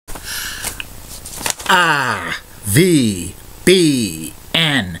RVBN,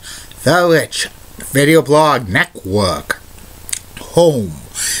 the Rich Video Blog Network, home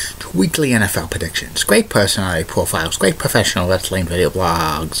to weekly NFL predictions, great personality profiles, great professional wrestling video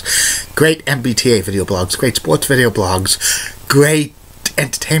blogs, great MBTA video blogs, great sports video blogs, great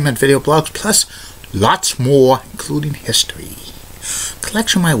entertainment video blogs, plus lots more, including history.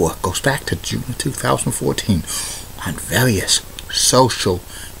 Collection of my work goes back to June of 2014 on various social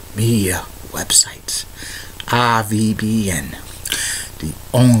media websites. RVBN, the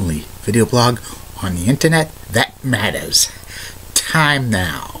only video blog on the internet that matters. Time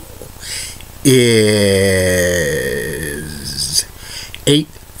now is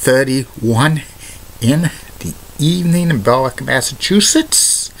 8:31 in the evening in Berwick,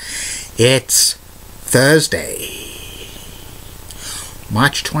 Massachusetts. It's Thursday,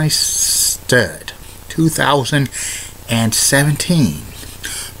 March 23rd, 2017.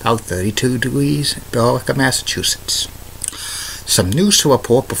 About 32 degrees in Berwick, Massachusetts. Some news to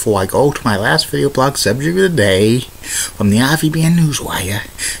report before I go to my last video blog subject of the day from the RVBN Newswire.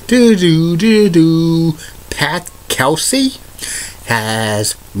 Pat Kelsey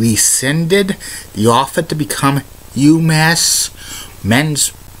has rescinded the offer to become UMass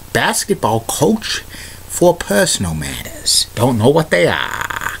men's basketball coach for personal matters. Don't know what they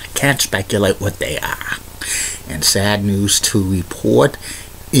are. Can't speculate what they are. And sad news to report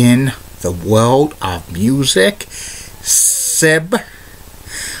in the world of music. Sib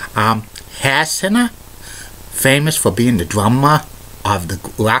Hassaner, famous for being the drummer of the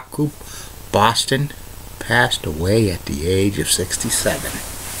rock group Boston, passed away at the age of 67.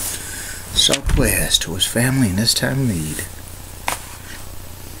 So prayers to his family in this time of need.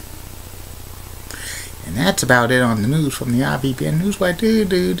 And that's about it on the news from the RVBN Newswire.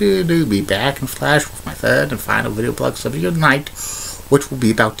 Be back in flash with my third and final video blog subject of the night, which will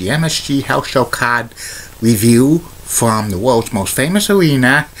be about the MSG House Show card review from the world's most famous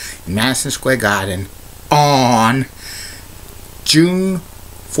arena in Madison Square Garden on June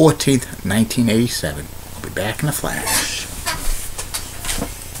 14th, 1987. I'll be back in a flash.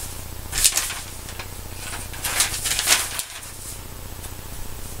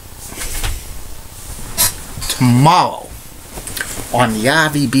 Tomorrow on the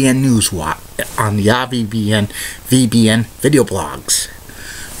RVBN Newswire, on the RVBN video blogs.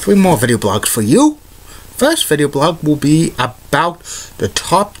 3 more video blogs for you. First video blog will be about the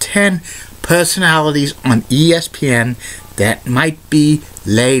top 10 personalities on ESPN that might be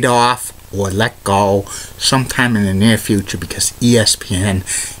laid off or let go sometime in the near future because ESPN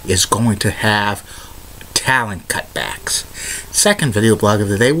is going to have talent cutbacks. Second video blog of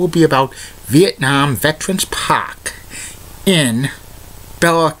the day will be about Vietnam Veterans Park in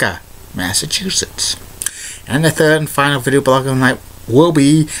Berwick, Massachusetts. And the third and final video blog of the night will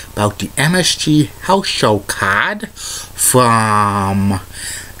be about the MSG House Show card from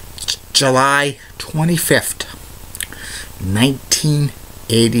July 25th,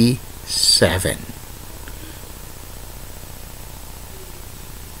 1987.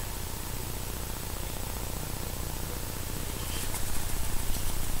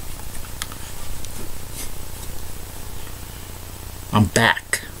 I'm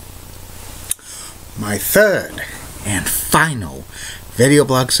back. My third and final video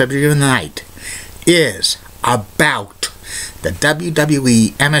blog subject of the night is about the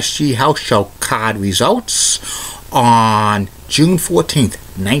WWE MSG House Show card results on June 14th,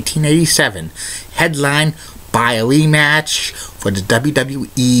 1987, headlined by a rematch for the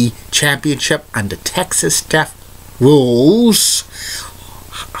WWE Championship under Texas Death Rules.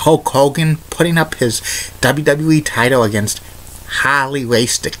 Hulk Hogan putting up his WWE title against Harley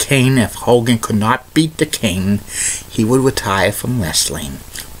raced the King. If Hogan could not beat the King, he would retire from wrestling,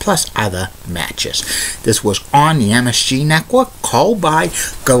 plus other matches. This was on the MSG Network, called by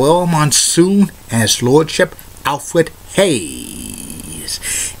Gorilla Monsoon and His Lordship Alfred Hayes.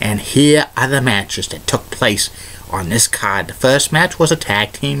 And here are the matches that took place on this card. The first match was a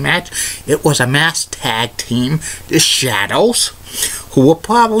tag team match. It was a masked tag team, the Shadows, who were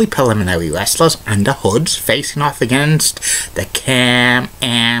probably preliminary wrestlers under hoods, facing off against the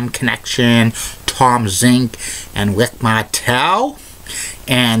Am Connection, Tom Zink, and Rick Martel.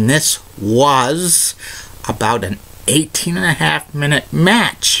 And this was about an 18.5-minute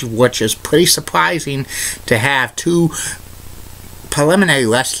match, which is pretty surprising to have 2 preliminary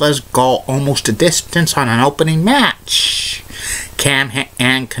wrestlers go almost a distance on an opening match.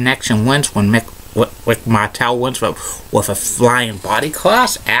 Am Connection wins when Rick Martel wins with a flying body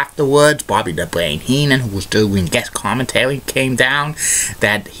cross. Afterwards, Bobby the Brain Heenan, who was doing guest commentary, came down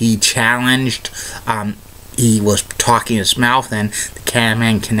that he challenged he was talking his mouth, and the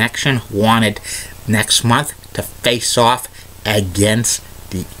Cameraman Connection wanted next month to face off against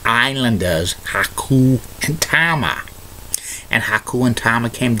the Islanders, Haku and Tama. And Haku and Tama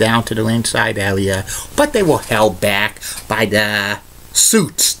came down to the ringside area, but they were held back by the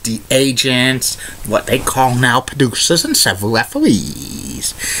suits, the agents, what they call now producers, and several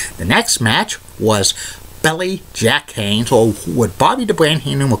referees. The next match was Billy Jack Haynes, or what Bobby the Brain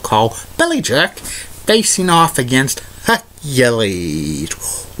Heenan would call Billy Jerk, facing off against Hercules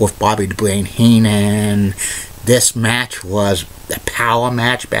with Bobby the Brain Heenan. This match was a power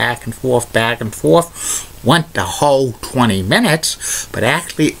match, back and forth, went the whole 20 minutes, but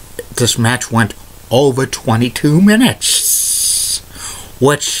actually this match went over 22 minutes,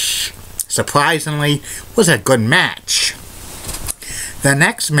 which surprisingly was a good match. The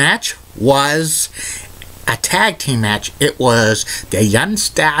next match was a tag team match. It was the Young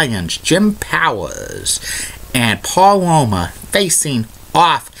Stallions, Jim Powers and Paul Roma, facing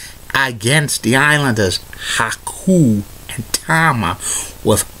off against the Islanders, Haku and Tama,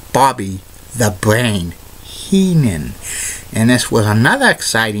 with Bobby the Brain Heenan. And this was another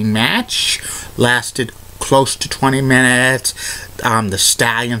exciting match, lasted close to 20 minutes. The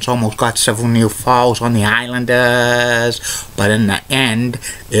Stallions almost got several near falls on the Islanders, but in the end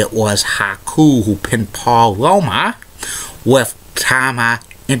it was Haku who pinned Paul Roma, with Tama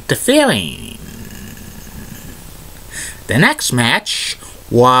interfering. The next match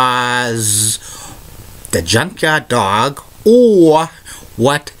was the Junkyard Dog, or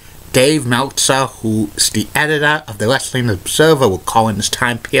what Dave Meltzer, who's the editor of the Wrestling Observer, would call in this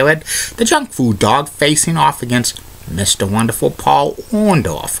time period the Junk Food Dog, facing off against Mr. Wonderful Paul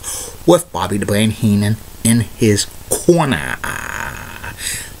Orndorff, with Bobby the Brain Heenan in his corner.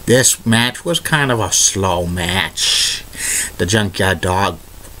 This match was kind of a slow match. The Junkyard Dog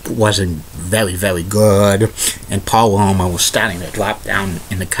wasn't very good, and Paul Roma was starting to drop down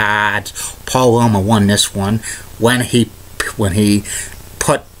in the cards. Paul Roma won this one when he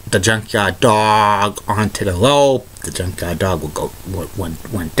put the Junkyard Dog onto the rope. The Junkyard Dog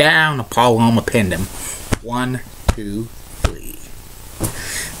went down, and Paul Roma pinned him. 1, 2, 3.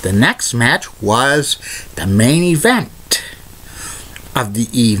 The next match was the main event of the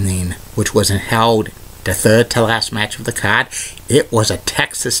evening, which was held the third to last match of the card. It was a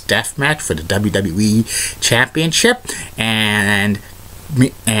Texas Death Match for the WWE Championship, and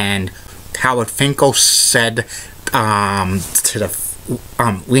Howard Finkel said to the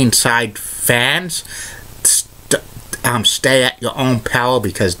ringside fans, stay at your own peril,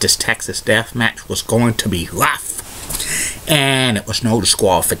 because this Texas Death Match was going to be rough. And it was no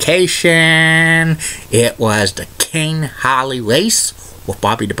disqualification. It was the King Harley race, with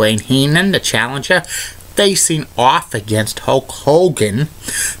Bobby the Brain Heenan, the challenger, facing off against Hulk Hogan,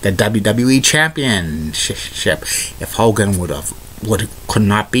 the WWE Championship. If Hogan could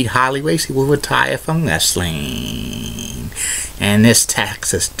not beat Harley Race, he would retire from wrestling. And this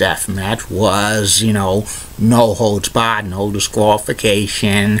Texas Death Match was, no holds barred, no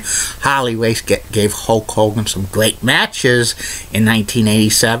disqualification. Harley Race gave Hulk Hogan some great matches in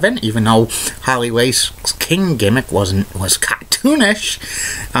 1987, even though Harley Race's King gimmick was cartoonish.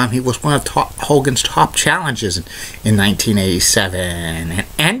 He was one of Hogan's top challenges in 1987. And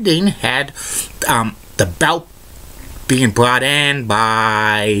ending had the belt being brought in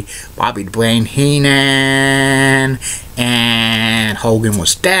by Bobby the Brain Heenan, and Hogan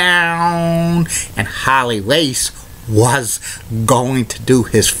was down, and Harley Race was going to do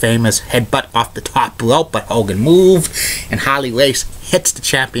his famous headbutt off the top rope, but Hogan moved, and Harley Race hits the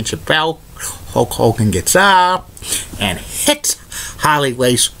championship belt. Hulk Hogan gets up and hits Harley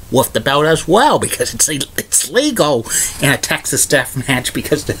Race with the belt as well, because it's legal in a Texas Death Match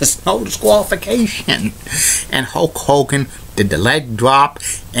because there's no disqualification. And Hulk Hogan did the leg drop,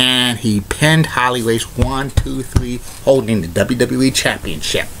 and he pinned Harley Race 1, 2, 3, holding the WWE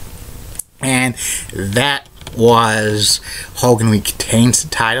Championship. And that was Hogan retains the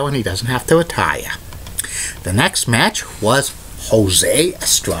title, and he doesn't have to retire. The next match was Jose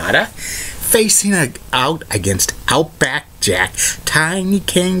Estrada facing out against Outback Jack. Tiny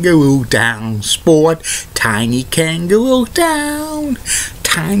Kangaroo down, sport. Tiny Kangaroo down.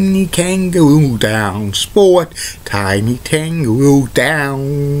 Tiny Kangaroo down, sport. Tiny Kangaroo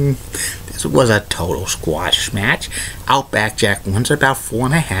down. This was a total squash match. Outback Jack wins about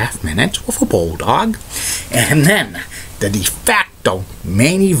 4.5 minutes with a bulldog. And then the de facto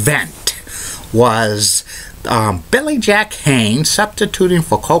main event was Billy Jack Haynes substituting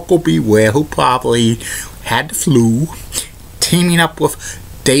for Coco Beware, who probably had the flu, teaming up with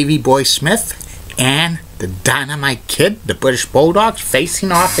Davey Boy Smith and the Dynamite Kid, the British Bulldogs,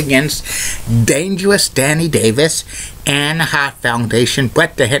 facing off against Dangerous Danny Davis and the Hart Foundation,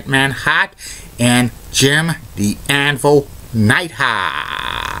 Bret the Hitman Hart, and Jim the Anvil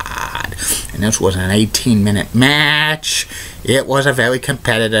Neidhart. And this was an 18-minute match. It was a very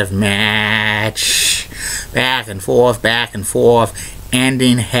competitive match. Back and forth,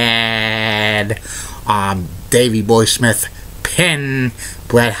 ending had Davey Boy Smith pin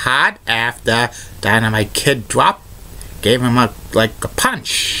Bret Hart after Dynamite Kid dropped, gave him a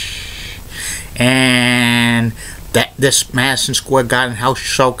punch. And that this Madison Square Garden house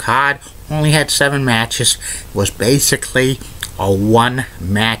show card only had 7 matches. It was basically a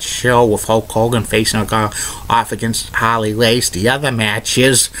one-match show with Hulk Hogan facing off against Harley Race. The other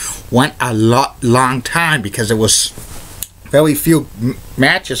matches went a long time because there was very few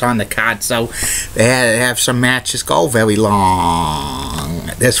matches on the card, so they had to have some matches go very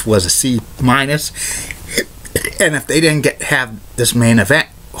long. This was a C-, and if they didn't have this main event,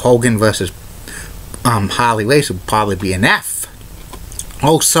 Hogan versus Harley Race, would probably be an F.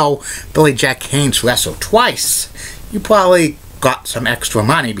 Also, Billy Jack Haynes wrestled twice. You probably got some extra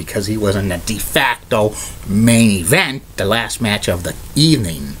money because he was in the de facto main event, the last match of the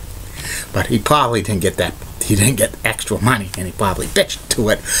evening. But he probably didn't get that. He didn't get extra money, and he probably bitched to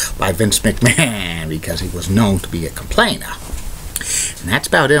it by Vince McMahon because he was known to be a complainer. And that's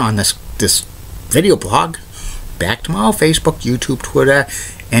about it on this video blog. Back tomorrow, Facebook, YouTube, Twitter,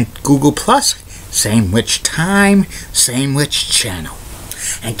 and Google+. Same witch time, same witch channel.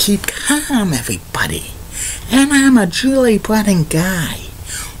 And keep calm, everybody. And I'm a Julie Brennan guy.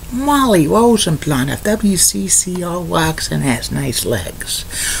 Molly Rosenblunt of WCCO rocks and has nice legs.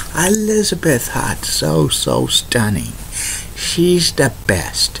 Elizabeth Hart, so stunning. She's the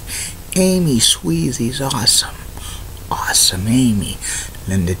best. Amy Sweezy's awesome. Awesome Amy.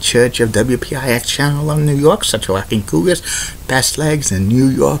 Linda Church of WPIX Channel of New York, such a rocking cougars. Best legs in New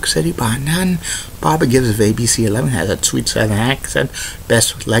York City, bar none. Barbara Gibbs of ABC 11 has a sweet southern accent.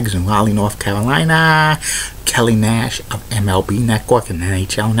 Best legs in Raleigh, North Carolina. Kelly Nash of MLB Network and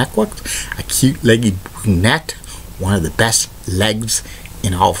NHL Network. A cute leggy brunette. One of the best legs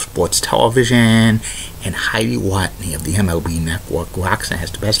in all of sports television. And Heidi Watney of the MLB Network rocks and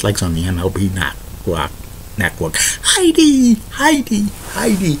has the best legs on the MLB Network. Heidi,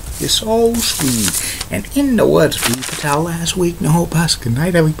 you're so sweet. And in the words of Lee Patel last week, no bus. Good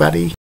night, everybody.